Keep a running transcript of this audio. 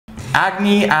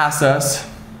Agni asks us,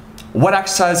 what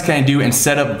exercise can I do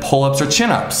instead of pull-ups or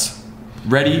chin-ups?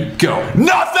 Ready, go.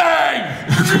 Nothing!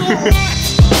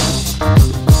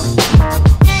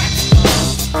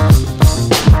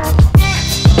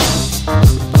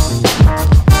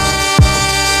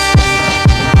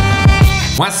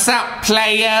 What's up,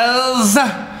 players?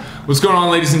 What's going on,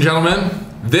 ladies and gentlemen?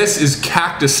 This is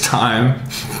Cactus Time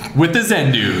with the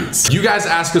Zen Dudes. You guys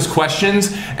ask us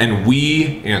questions and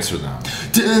we answer them.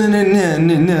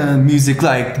 Music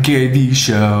like Gary V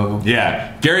show.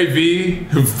 Yeah, Gary V,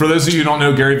 who, for those of you who don't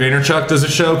know, Gary Vaynerchuk does a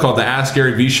show called the Ask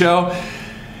Gary V Show.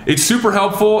 It's super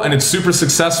helpful and it's super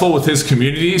successful with his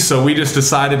community, so we just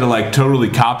decided to like totally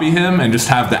copy him and just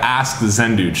have the Ask the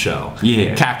Zen Dude show.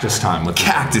 Yeah. Cactus Time with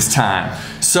Cactus Time.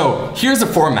 So here's the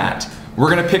format. We're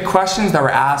gonna pick questions that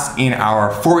were asked in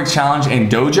our 4-week challenge in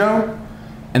Dojo,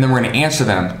 and then we're gonna answer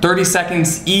them. 30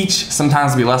 seconds each,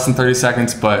 sometimes it'll be less than 30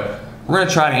 seconds, but we're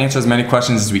gonna try to answer as many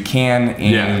questions as we can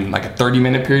in like a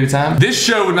 30-minute period of time. This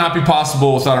show would not be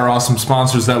possible without our awesome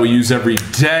sponsors that we use every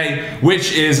day,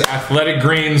 which is Athletic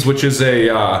Greens, which is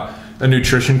a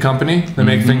nutrition company. They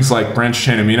make things like branched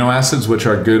chain amino acids, which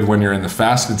are good when you're in the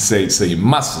fasted state so your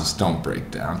muscles don't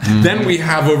break down. Then we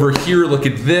have over here, look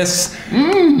at this.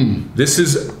 This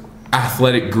is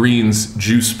Athletic Greens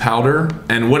juice powder.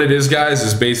 And what it is, guys,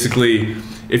 is basically,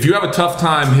 if you have a tough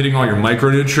time hitting all your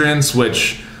micronutrients,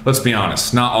 which, let's be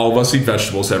honest, not all of us eat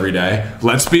vegetables every day.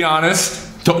 Let's be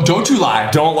honest. Don't you lie.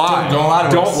 Don't lie. Don't lie to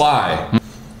us. Don't lie.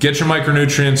 Get your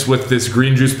micronutrients with this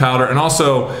green juice powder. And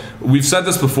also, we've said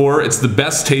this before, it's the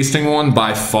best tasting one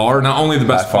by far. Not only the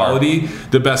best quality,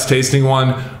 the best tasting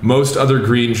one. Most other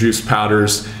green juice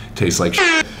powders taste like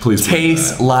shit. Please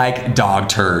taste like dog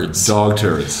turds. Dog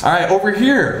turds. All right, over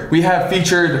here, we have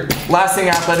featured last thing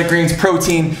Athletic Greens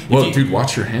protein. Whoa, dude,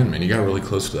 watch your hand, man. You got really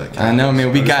close to that. I know, man.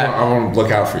 I want to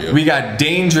look out for you. We got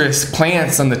dangerous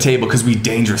plants on the table because we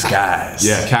dangerous guys.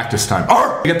 Yeah, Cactus Time.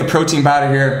 We got the protein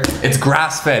powder here. It's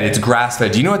grass-fed. It's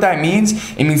grass-fed. Do you know what that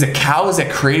means? It means the cows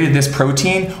that created this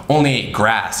protein only ate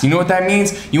grass. You know what that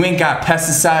means? You ain't got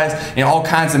pesticides and all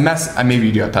kinds of mess. Maybe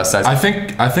you do have pesticides.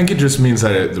 I think it just means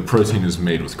that the protein is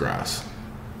made with grass.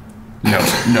 No,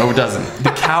 it doesn't. The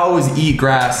cows eat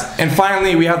grass. And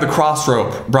finally, we have the cross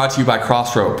rope, brought to you by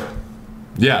Cross Rope.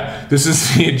 Yeah, this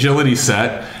is the agility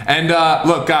set. And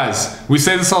look, guys, we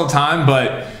say this all the time,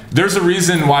 but there's a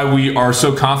reason why we are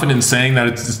so confident in saying that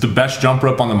it's the best jump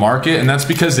rope on the market, and that's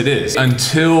because it is.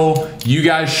 Until you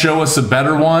guys show us a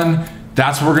better one,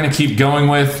 that's what we're gonna keep going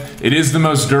with. It is the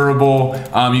most durable.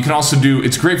 You can also do,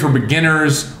 it's great for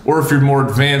beginners, or if you're more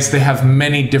advanced, they have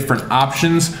many different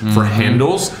options for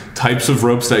handles, types of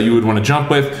ropes that you would wanna jump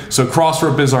with. So Cross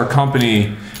Rope is our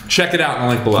company. Check it out in the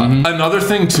link below. Another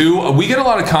thing too, we get a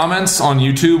lot of comments on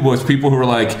YouTube with people who are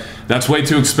like, that's way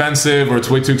too expensive, or it's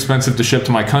way too expensive to ship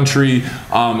to my country.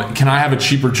 Can I have a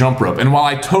cheaper jump rope? And while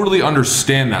I totally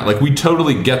understand that, like we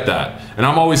totally get that. And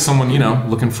I'm always someone, you know,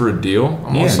 looking for a deal.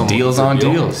 Deals on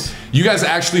deals. You guys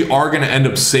actually are gonna end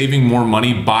up saving more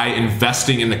money by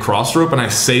investing in the Cross Rope. And I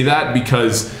say that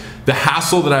because the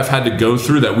hassle that I've had to go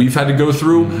through, that we've had to go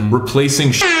through,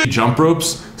 replacing jump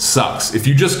ropes sucks. If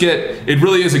you just get, it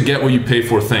really is a get what you pay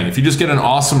for thing. If you just get an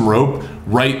awesome rope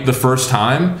right the first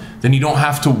time, then you don't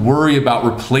have to worry about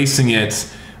replacing it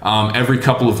every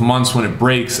couple of months when it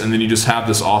breaks, and then you just have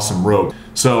this awesome rope.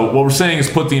 So what we're saying is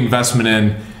put the investment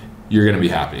in, you're gonna be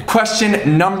happy.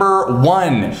 Question number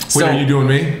 1. Wait, are you doing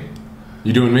me?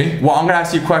 You doing me? Well, I'm gonna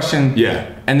ask you a question. Yeah.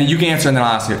 And then you can answer and then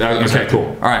I'll ask you. Okay, cool.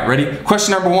 All right, ready?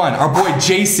 Question number 1. Our boy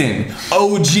Jason,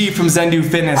 OG from Zen Dude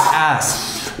Fitness,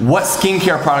 asks, what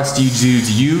skincare products do you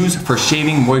use for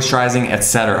shaving, moisturizing,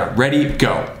 etc.? Ready,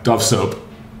 go. Dove soap.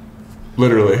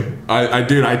 Literally.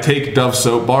 Dude, I take Dove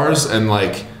soap bars and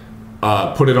like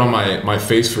put it on my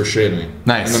face for shaving.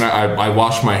 Nice. And then I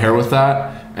wash my hair with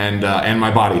that and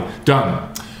my body.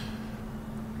 Done.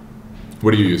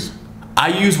 What do you use? I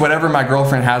use whatever my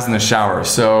girlfriend has in the shower.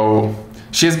 So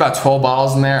she has about 12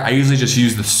 bottles in there. I usually just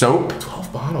use the soap.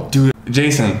 12 bottles? Dude,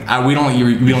 Jason, we don't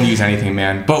use anything,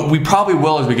 man. But we probably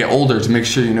will as we get older to make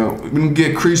sure, you know, we don't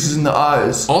get creases in the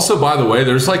eyes. Also, by the way,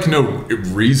 there's like no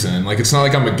reason. Like, it's not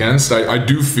like I'm against. I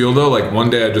do feel though, like one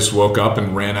day I just woke up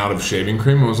and ran out of shaving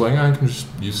cream and was like, I can just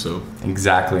use soap.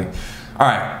 Exactly. All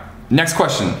right, next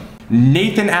question.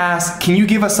 Nathan asks, can you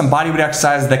give us some bodyweight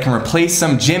exercises that can replace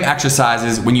some gym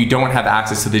exercises when you don't have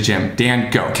access to the gym?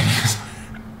 Dan, go.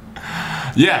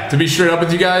 Yeah, to be straight up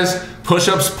with you guys,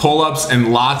 push-ups, pull-ups,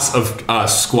 and lots of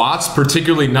squats,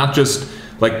 particularly not just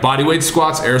like bodyweight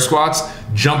squats, air squats,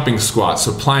 jumping squats,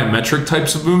 so plyometric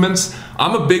types of movements.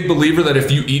 I'm a big believer that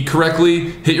if you eat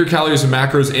correctly, hit your calories and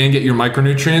macros, and get your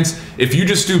micronutrients, if you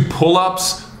just do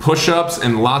pull-ups, push-ups,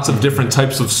 and lots of different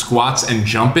types of squats and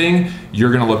jumping,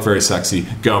 you're gonna look very sexy.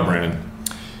 Go, Brandon.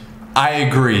 I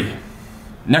agree.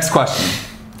 Next question.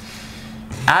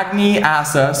 Agni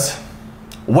asks us,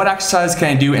 what exercise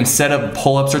can I do instead of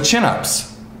pull-ups or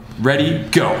chin-ups? Ready,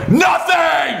 go.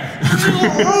 Nothing!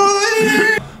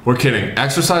 We're kidding.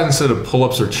 Exercise instead of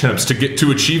pull-ups or chin-ups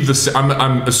to achieve the.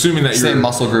 I'm assuming that same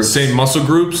muscle groups. Same muscle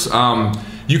groups.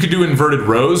 You could do inverted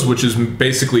rows, which is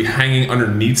basically hanging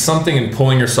underneath something and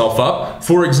pulling yourself up.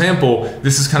 For example,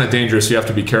 this is kind of dangerous. You have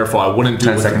to be careful. I wouldn't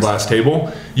do it with the glass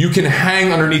table. You can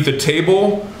hang underneath the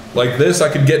table like this. I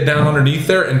could get down underneath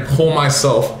there and pull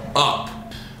myself up.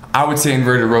 I would say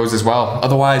inverted rows as well.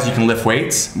 Otherwise, you can lift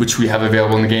weights, which we have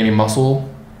available in the Gaining Muscle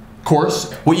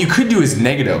course. What you could do is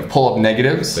negative, pull-up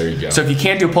negatives. There you go. So if you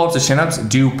can't do pull-ups or chin-ups,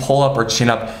 do pull-up or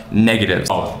chin-up negatives.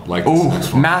 Oh, like ooh,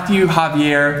 Matthew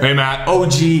Javier. Hey, Matt.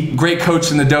 OG, great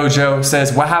coach in the dojo,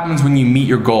 says, what happens when you meet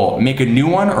your goal? Make a new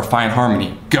one or find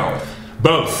harmony? Go.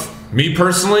 Both. Me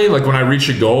personally, like when I reach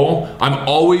a goal, I'm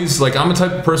always like, I'm a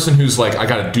type of person who's like, I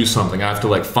gotta do something. I have to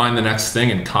like find the next thing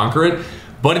and conquer it.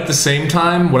 But at the same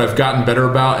time, what I've gotten better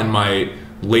about in my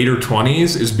later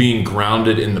 20s is being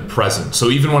grounded in the present. So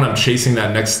even when I'm chasing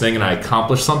that next thing and I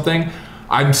accomplish something,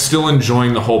 I'm still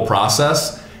enjoying the whole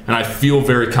process, and I feel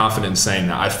very confident in saying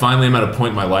that. I finally am at a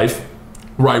point in my life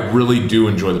where I really do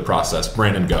enjoy the process.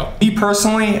 Brandon, go. Me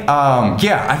personally,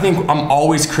 yeah, I think I'm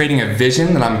always creating a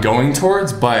vision that I'm going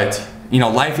towards, but you know,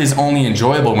 life is only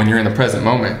enjoyable when you're in the present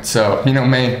moment. So, you know,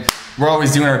 man, we're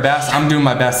always doing our best. I'm doing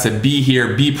my best to be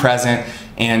here, be present,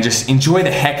 and just enjoy the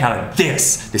heck out of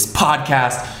this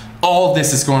podcast. All of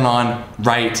this is going on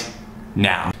right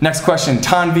now. Next question,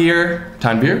 Tanvir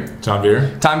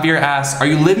asks, are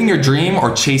you living your dream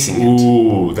or chasing it?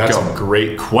 Ooh, that's a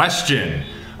great question.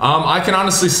 I can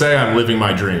honestly say I'm living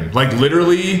my dream. Like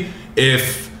literally,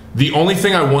 if the only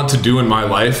thing I want to do in my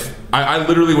life, I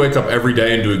literally wake up every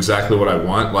day and do exactly what I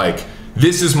want. Like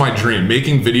this is my dream,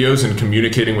 making videos and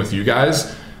communicating with you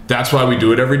guys. That's why we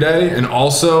do it every day. And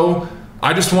also,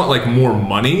 I just want like more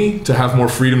money to have more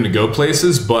freedom to go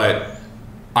places, but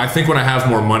I think when I have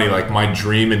more money, like my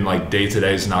dream and like day to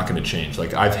day is not going to change.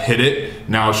 Like I've hit it.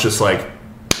 Now it's just like,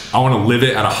 I want to live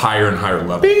it at a higher and higher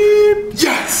level. Beep.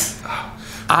 Yes.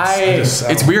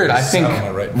 It's weird. I think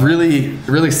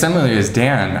really similarly as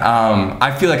Dan.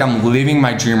 I feel like I'm living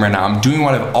my dream right now. I'm doing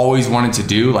what I've always wanted to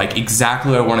do, like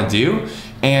exactly what I want to do.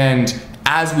 And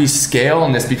as we scale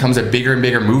and this becomes a bigger and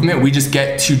bigger movement, we just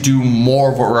get to do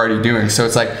more of what we're already doing. So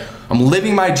it's like, I'm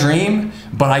living my dream,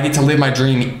 but I get to live my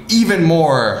dream even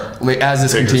more as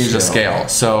this continues to scale.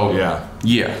 So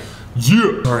yeah.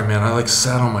 Sorry, man, I like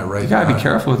sat on my right. You gotta be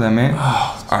careful with that, man.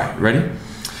 All right, ready?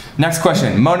 Next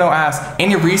question. Mono asks,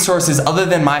 any resources other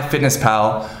than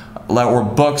myfitnesspal or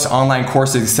books, online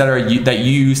courses, etc., that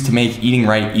you use to make eating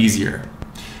right easier?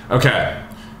 Okay.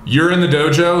 You're in the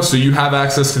dojo, so you have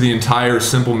access to the entire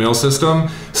simple meal system.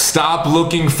 Stop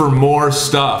looking for more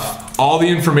stuff. All the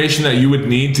information that you would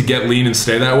need to get lean and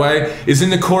stay that way is in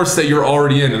the course that you're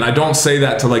already in. And I don't say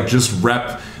that to like just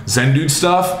rep Zen Dude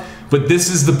stuff, but this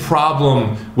is the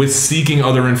problem with seeking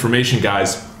other information,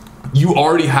 guys. You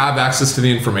already have access to the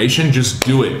information, just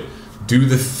do it. Do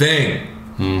the thing.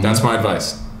 That's my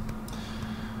advice.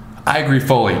 I agree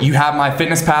fully. You have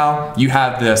myfitnesspal, you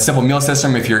have the simple meal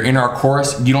system. If you're in our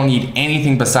course, you don't need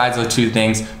anything besides those two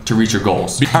things to reach your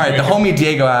goals. All right, the homie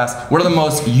Diego asks, what are the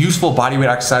most useful bodyweight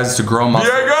exercises to grow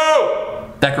muscle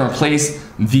that can replace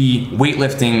the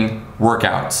weightlifting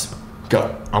workouts?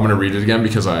 Go. I'm gonna read it again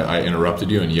because I interrupted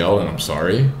you and yelled, and I'm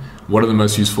sorry. What are the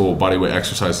most useful bodyweight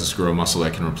exercises to grow muscle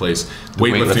that can replace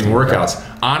weightlifting workouts?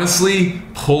 Honestly,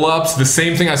 pull-ups, the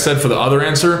same thing I said for the other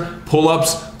answer.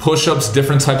 Pull-ups, push-ups,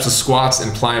 different types of squats,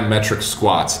 and plyometric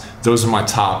squats. Those are my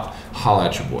top. Holla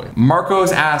at your boy.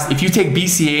 Marcos asks, if you take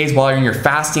BCAAs while you're in your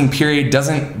fasting period, does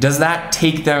that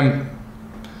take them...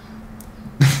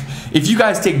 If you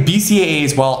guys take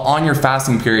BCAAs while on your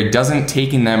fasting period, doesn't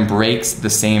taking them breaks the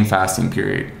same fasting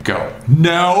period? Go.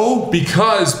 No,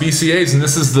 because BCAAs, and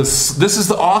this is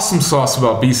the awesome sauce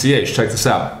about BCAAs. Check this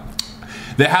out.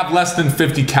 They have less than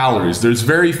 50 calories. There's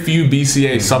very few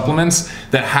BCAA supplements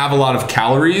that have a lot of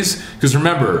calories, because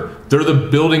remember, they're the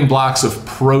building blocks of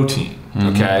protein,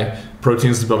 okay?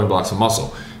 Protein is the building blocks of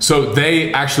muscle. So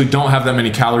they actually don't have that many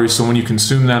calories, so when you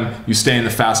consume them, you stay in the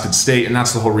fasted state, and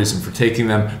that's the whole reason for taking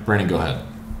them. Brandon, go ahead.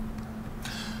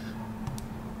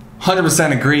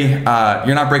 100% agree.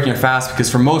 You're not breaking your fast, because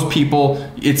for most people,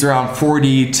 it's around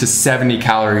 40 to 70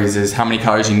 calories is how many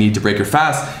calories you need to break your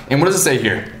fast. And what does it say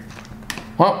here?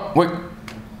 Well,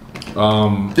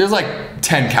 There's like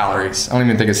 10 calories. I don't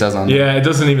even think it says on there. Yeah, it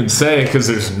doesn't even say because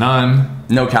there's none.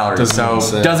 No calories.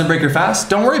 Doesn't break your fast?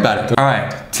 Don't worry about it. All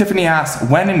right. Tiffany asks,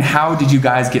 when and how did you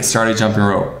guys get started jumping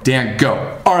rope? Dan,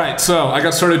 go. All right, so I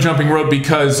got started jumping rope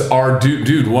because our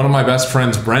dude, one of my best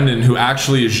friends, Brendan, who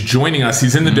actually is joining us.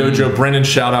 He's in the dojo. Brendan,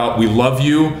 shout out. We love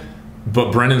you.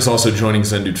 But Brendan's also joining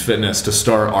Zen Dude Fitness to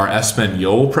start our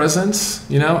Espanol presence.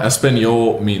 You know,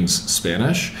 Espanol means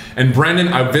Spanish. And Brendan,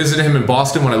 I visited him in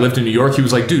Boston when I lived in New York. He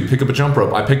was like, dude, pick up a jump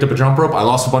rope. I picked up a jump rope. I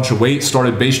lost a bunch of weight,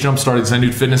 started base jump, started Zen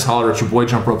Dude Fitness. Holler at your boy,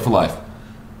 jump rope for life.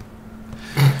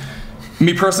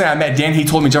 Me personally, I met Dan. He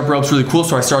told me jump rope's really cool,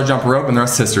 so I started jumping rope, and the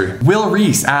rest is history. Will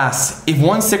Reese asks, if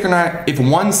one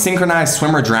synchronized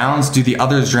swimmer drowns, do the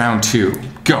others drown too?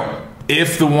 Go.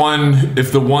 If the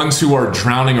ones who are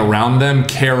drowning around them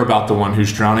care about the one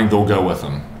who's drowning, they'll go with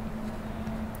them.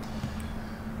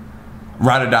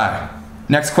 Ride or die.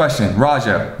 Next question,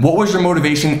 Raja. What was your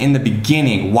motivation in the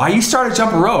beginning? Why you started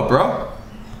jumping rope, bro?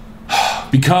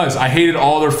 Because I hated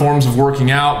all their forms of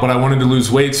working out, but I wanted to lose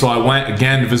weight, so I went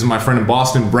again to visit my friend in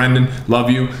Boston, Brendan, love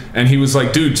you, and he was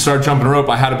like, dude, start jumping rope.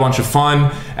 I had a bunch of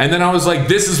fun, and then I was like,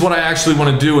 this is what I actually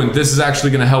want to do, and this is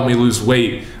actually going to help me lose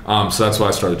weight, so that's why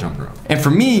I started jumping rope. And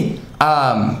for me,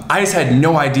 I just had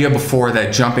no idea before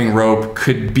that jumping rope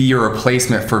could be a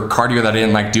replacement for cardio that I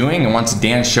didn't like doing, and once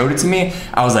Dan showed it to me,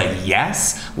 I was like,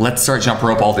 yes, let's start jumping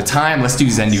rope all the time, let's do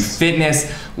Zen Dude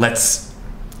Fitness,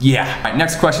 yeah. All right,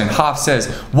 next question. Hoff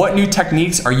says, what new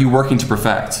techniques are you working to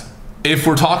perfect? If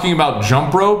we're talking about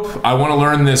jump rope, I want to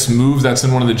learn this move that's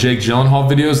in one of the Jake Gyllenhaal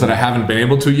videos that I haven't been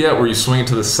able to yet, where you swing it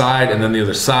to the side and then the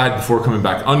other side before coming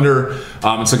back under.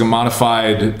 It's like a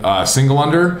modified single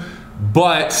under.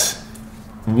 But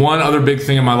one other big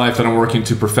thing in my life that I'm working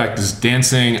to perfect is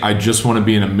dancing. I just want to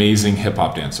be an amazing hip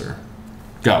hop dancer.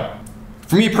 Go.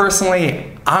 For me personally,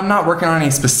 I'm not working on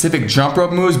any specific jump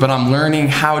rope moves, but I'm learning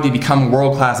how to become a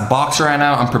world-class boxer right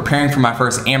now. I'm preparing for my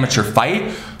first amateur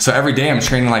fight. So every day I'm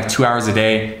training like 2 hours a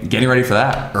day, getting ready for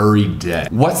that. Every day.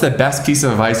 What's the best piece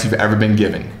of advice you've ever been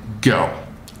given? Go.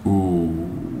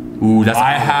 Ooh, that's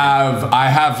I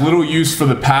have little use for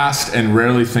the past and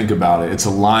rarely think about it. It's a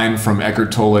line from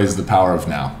Eckhart Tolle's The Power of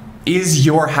Now. Is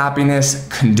your happiness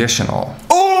conditional?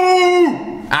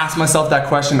 Ask myself that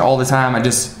question all the time. I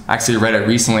just actually read it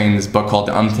recently in this book called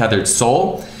The Untethered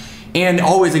Soul. And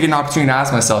always I get an opportunity to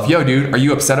ask myself, yo dude, are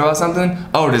you upset about something?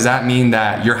 Oh, does that mean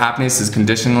that your happiness is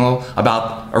conditional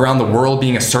around the world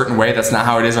being a certain way? That's not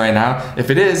how it is right now. If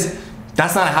it is,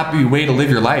 that's not a happy way to live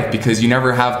your life because you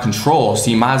never have control.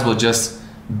 So you might as well just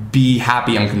be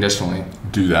happy unconditionally.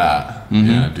 Do that.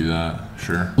 Yeah, do that.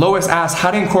 Sure. Lois asks,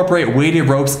 how to incorporate weighted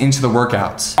ropes into the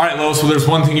workouts? All right, Lois, so there's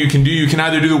one thing you can do. You can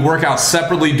either do the workout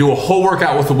separately, do a whole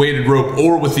workout with the weighted rope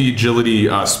or with the agility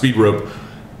speed rope.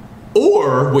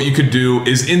 Or what you could do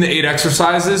is in the 8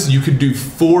 exercises, you could do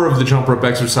 4 of the jump rope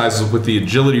exercises with the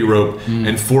agility rope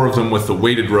and 4 of them with the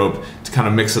weighted rope to kind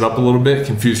of mix it up a little bit,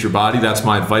 confuse your body. That's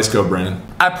my advice. Go, Brandon.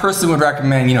 I personally would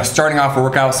recommend, starting off a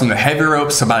workout with some of the heavy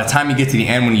ropes. So by the time you get to the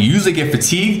end, when you usually get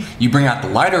fatigued, you bring out the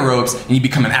lighter ropes and you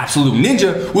become an absolute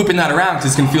ninja whipping that around because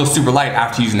it's gonna feel super light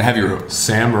after using the heavy ropes.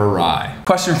 Samurai.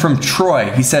 Question from Troy.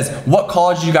 He says, what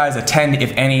college did you guys attend,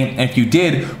 if any? And if you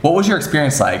did, what was your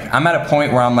experience like? I'm at a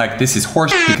point where I'm like, this is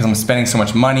horseshit because I'm spending so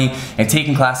much money and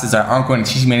taking classes that aren't going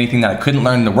to teach me anything that I couldn't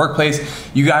learn in the workplace.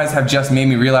 You guys have just made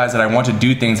me realize that I want to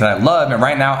do things that I love, and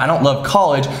right now I don't love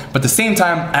college, but at the same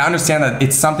time, I understand that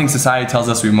it's something society tells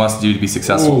us we must do to be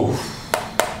successful. Ooh.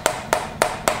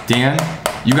 Dan,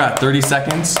 you got 30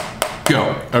 seconds,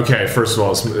 go. Okay, first of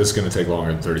all, it's gonna take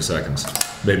longer than 30 seconds,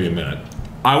 maybe a minute.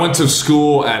 I went to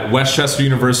school at Westchester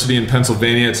University in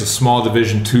Pennsylvania. It's a small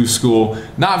Division II school,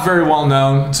 not very well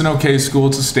known. It's an okay school,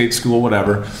 it's a state school,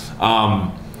 whatever.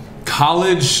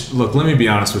 College, look, let me be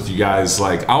honest with you guys.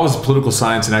 Like, I was a political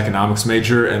science and economics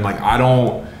major, and like, I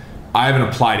haven't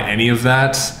applied any of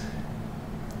that.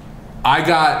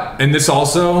 And this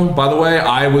also, by the way,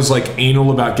 I was like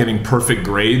anal about getting perfect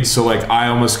grades. So like, I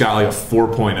almost got like a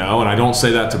 4.0, and I don't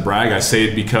say that to brag. I say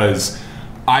it because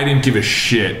I didn't give a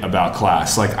shit about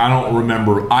class. Like, I don't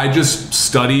remember. I just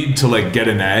studied to like get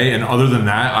an A, and other than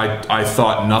that, I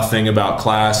thought nothing about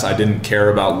class. I didn't care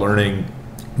about learning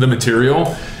the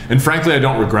material. And frankly, I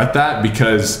don't regret that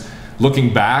because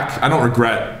looking back, I don't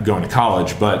regret going to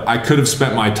college, but I could have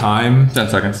spent my time 10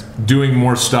 seconds doing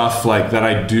more stuff like that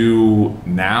I do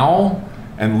now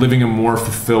and living a more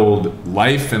fulfilled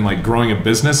life and like growing a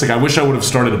business. Like, I wish I would have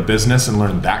started a business and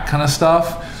learned that kind of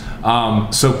stuff.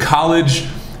 So college,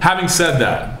 having said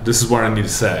that, this is what I need to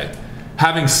say.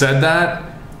 Having said that,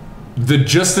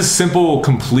 Just the simple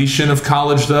completion of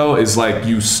college though is like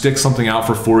you stick something out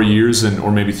for 4 years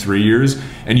or maybe 3 years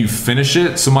and you finish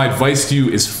it. So my advice to you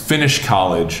is finish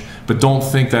college, but don't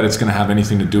think that it's going to have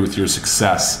anything to do with your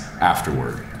success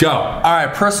afterward. Go. All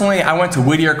right, personally, I went to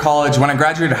Whittier College. When I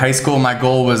graduated high school, my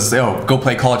goal was go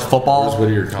play college football. Where's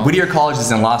Whittier College? Whittier College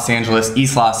is in Los Angeles,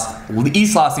 East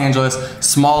Los Angeles,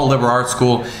 small liberal arts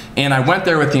school. And I went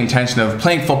there with the intention of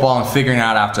playing football and figuring it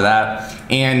out after that.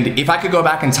 And if I could go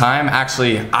back in time,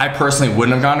 actually, I personally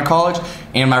wouldn't have gone to college.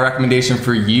 And my recommendation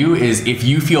for you is if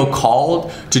you feel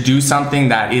called to do something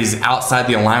that is outside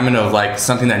the alignment of like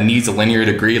something that needs a linear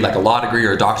degree, like a law degree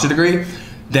or a doctorate degree,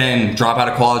 then drop out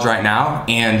of college right now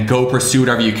and go pursue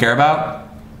whatever you care about.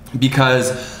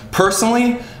 Because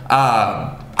personally,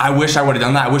 I wish I would have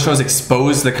done that. I wish I was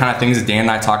exposed to the kind of things that Dan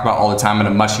and I talk about all the time at a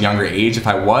much younger age. If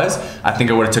I was, I think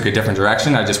I would have took a different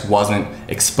direction. I just wasn't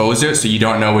exposed to it, so you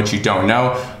don't know what you don't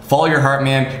know. Follow your heart,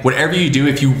 man. Whatever you do,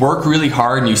 if you work really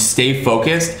hard and you stay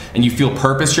focused and you feel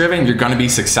purpose-driven, you're gonna be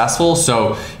successful.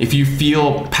 So if you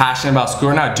feel passionate about school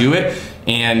or not, do it.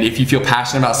 And if you feel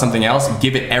passionate about something else,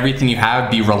 give it everything you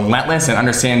have, be relentless, and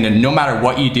understand that no matter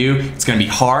what you do, it's gonna be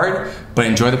hard, but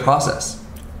enjoy the process.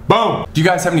 Boom! Do you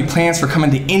guys have any plans for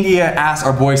coming to India? Ask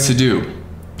our boys to do.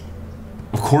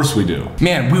 Of course we do.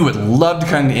 Man, we would love to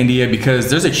come to India because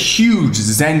there's a huge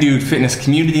Zen Dude fitness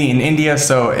community in India.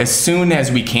 So as soon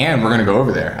as we can, we're gonna go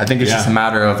over there. I think it's just a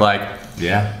matter of like,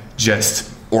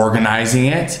 just organizing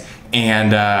it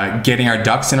and getting our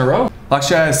ducks in a row.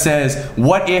 Lakshya says,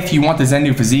 what if you want the Zen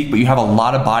Dude physique, but you have a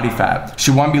lot of body fat?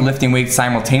 Should one be lifting weights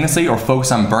simultaneously or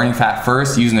focus on burning fat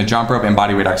first using the jump rope and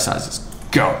bodyweight exercises?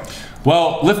 Go.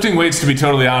 Well, lifting weights, to be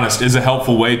totally honest, is a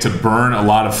helpful way to burn a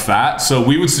lot of fat. So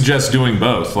we would suggest doing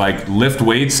both, like lift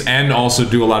weights and also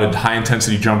do a lot of high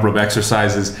intensity jump rope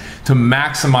exercises to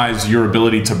maximize your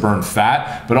ability to burn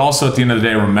fat. But also at the end of the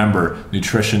day, remember,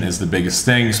 nutrition is the biggest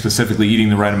thing, specifically eating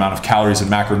the right amount of calories and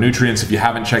macronutrients. If you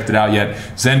haven't checked it out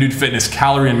yet, Zen Dude Fitness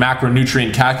Calorie and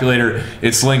Macronutrient Calculator,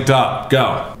 it's linked up.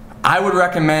 Go. I would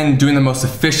recommend doing the most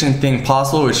efficient thing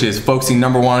possible, which is focusing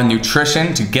 #1 on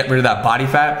nutrition to get rid of that body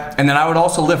fat. And then I would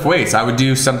also lift weights. I would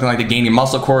do something like the gaining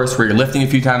muscle course where you're lifting a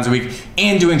few times a week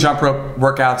and doing jump rope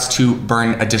workouts to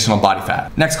burn additional body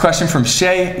fat. Next question from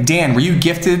Shay. Dan, were you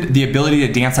gifted the ability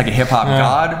to dance like a hip hop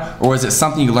god, or was it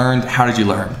something you learned? How did you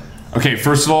learn? Okay,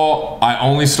 first of all, I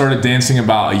only started dancing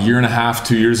about 1.5 to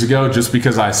 2 years ago just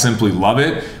because I simply love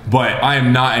it, but I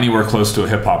am not anywhere close to a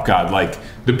hip hop god. Like,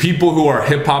 the people who are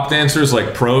hip hop dancers,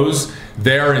 like pros,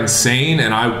 they are insane,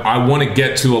 and I want to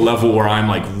get to a level where I'm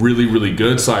like really, really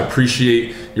good, so I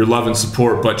appreciate your love and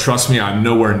support, but trust me, I'm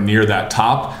nowhere near that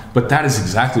top, but that is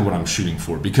exactly what I'm shooting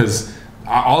for, because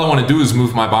all I want to do is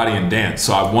move my body and dance,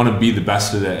 so I want to be the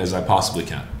best at it as I possibly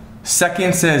can.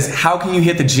 Second says, how can you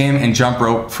hit the gym and jump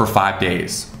rope for 5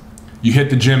 days? You hit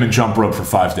the gym and jump rope for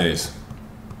 5 days.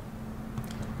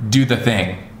 Do the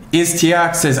thing.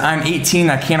 Tiak says, I'm 18,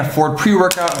 I can't afford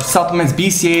pre-workout or supplements,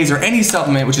 BCAAs, or any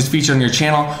supplement which is featured on your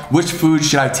channel. Which food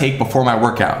should I take before my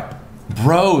workout?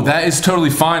 Bro, that is totally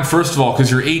fine, first of all, because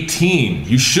you're 18.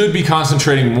 You should be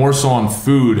concentrating more so on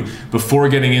food before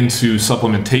getting into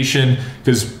supplementation,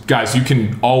 because guys, you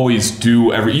can always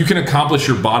do you can accomplish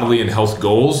your bodily and health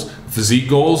goals, physique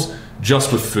goals,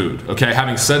 just with food, okay?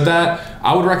 Having said that,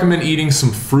 I would recommend eating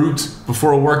some fruit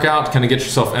before a workout to kind of get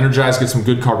yourself energized, get some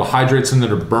good carbohydrates in there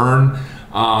to burn.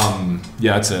 Yeah,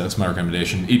 that's it, that's my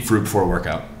recommendation. Eat fruit before a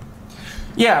workout.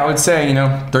 Yeah, I would say,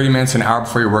 30 minutes to an hour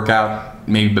before your workout,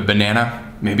 maybe a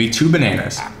banana, maybe 2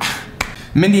 bananas.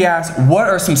 Mindy asks, what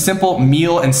are some simple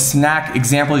meal and snack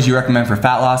examples you recommend for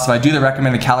fat loss? If I do the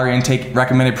recommended calorie intake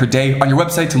recommended per day on your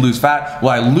website to lose fat, will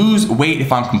I lose weight if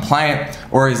I'm compliant,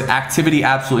 or is activity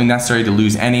absolutely necessary to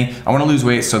lose any? I want to lose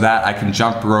weight so that I can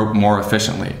jump rope more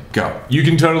efficiently. Go. You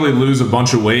can totally lose a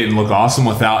bunch of weight and look awesome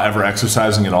without ever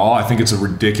exercising at all. I think it's a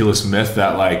ridiculous myth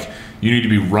that like you need to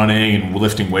be running and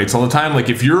lifting weights all the time. Like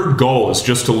if your goal is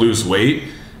just to lose weight,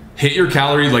 hit your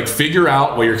calories, like figure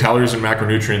out what your calories and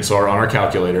macronutrients are on our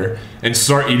calculator and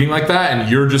start eating like that,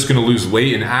 and you're just gonna lose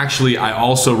weight. And actually, I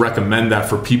also recommend that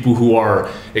for people who are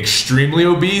extremely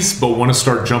obese but wanna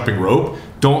start jumping rope.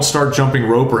 Don't start jumping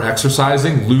rope or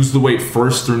exercising. Lose the weight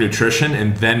first through nutrition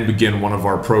and then begin one of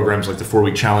our programs like the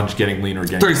 4-week challenge, getting leaner,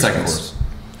 getting 30 seconds.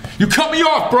 You cut me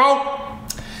off, bro!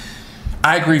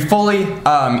 I agree fully.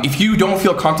 If you don't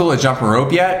feel comfortable at jumping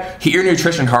rope yet, hit your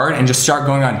nutrition hard and just start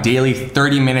going on daily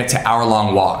 30-minute to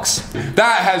hour-long walks.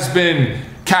 That has been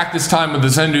Cactus Time with the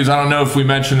Zen Dudes. I don't know if we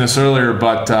mentioned this earlier,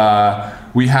 but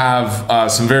we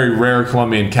have some very rare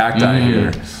Colombian cacti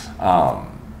here.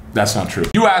 That's not true.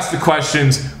 You ask the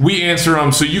questions, we answer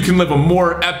them, so you can live a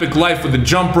more epic life with a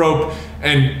jump rope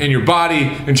and your body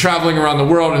and traveling around the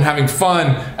world and having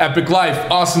fun. Epic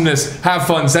life, awesomeness, have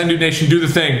fun, Zen Dude Nation, do the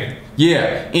thing.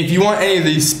 Yeah, if you want any of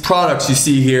these products you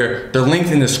see here, they're linked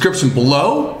in the description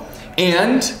below.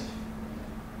 And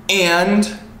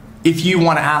if you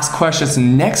want to ask questions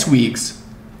in next week's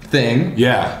thing,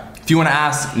 yeah. If you want to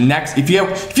ask if you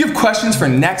have questions for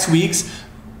next week's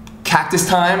Cactus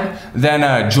Time,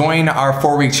 then join our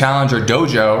 4-week challenge or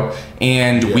dojo,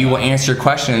 and we will answer your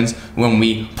questions when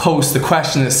we post the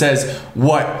question that says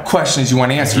what questions you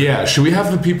want to answer. Yeah, should we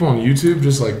have the people on YouTube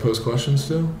just like post questions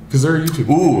still? Because they're YouTube.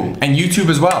 Ooh, and YouTube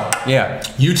as well. Yeah.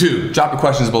 YouTube. Drop your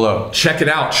questions below. Check it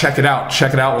out, check it out,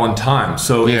 check it out one time.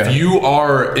 So if you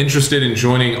are interested in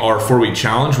joining our 4-week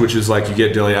challenge, which is like you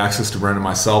get daily access to Brandon and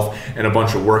myself and a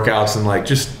bunch of workouts, and like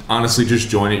just honestly just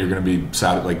join it, you're gonna be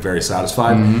very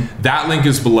satisfied. That link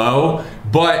is below.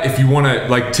 But if you want to,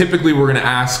 like, typically we're going to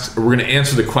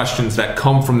answer the questions that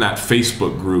come from that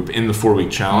Facebook group in the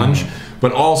 4-week challenge.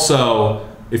 But also,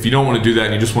 if you don't want to do that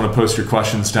and you just want to post your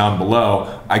questions down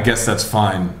below, I guess that's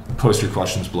fine. Post your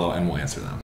questions below and we'll answer them.